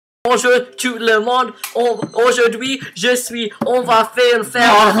bonjour tout le monde. Aujourd'hui, on va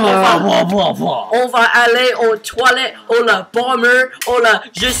aller aux toilettes. Oh la bomber. Oh la,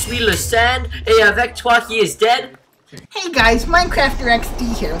 je suis le sand. Et avec toi, he is dead. Hey guys, Minecrafter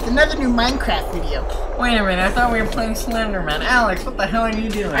XD here with another new Minecraft video. Wait a minute, I thought we were playing Slender, man. Alex, what the hell are you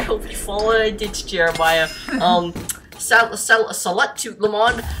doing? I hope you follow what I did to Jeremiah. Salut tout le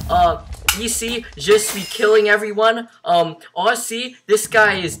monde. Ici, je suis killing everyone. Aussi, this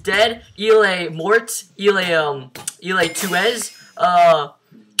guy is dead. Il est mort. Il est Toneaz. Now,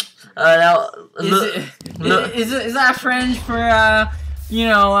 is that French for, you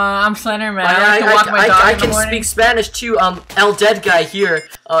know, I'm Slender, man. I like to walk my dog I in the can morning. speak Spanish too. El dead guy here.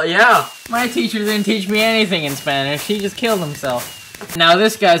 Yeah. My teacher didn't teach me anything in Spanish. He just killed himself. Now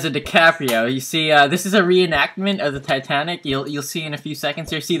this guy's a DiCaprio. You see, this is a reenactment of the Titanic. You'll see in a few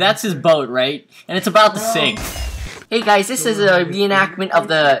seconds here. See, that's his boat, right? And it's about to sink. Hey guys, this is a reenactment of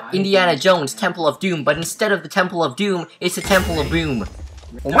the Indiana Jones Temple of Doom, but instead of the Temple of Doom, it's the Temple of Boom.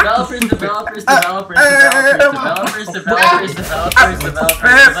 Developers. My name is Developer.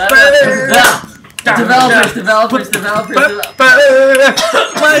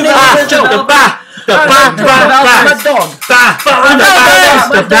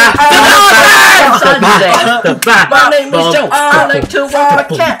 My name is Joe. I like to walk my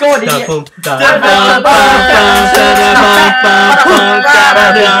cat. Go idiot.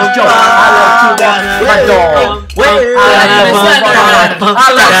 My dog. Wait. I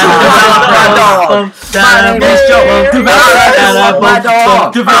like to walk my dog. My name is Joe. I like to walk my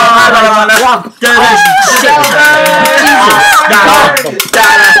dog.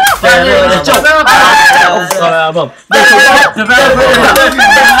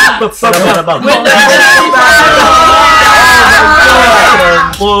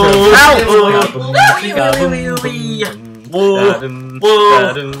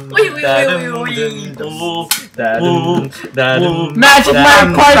 Magic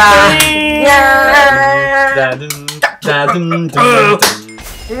Mike Part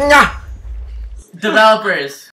 3! Developers.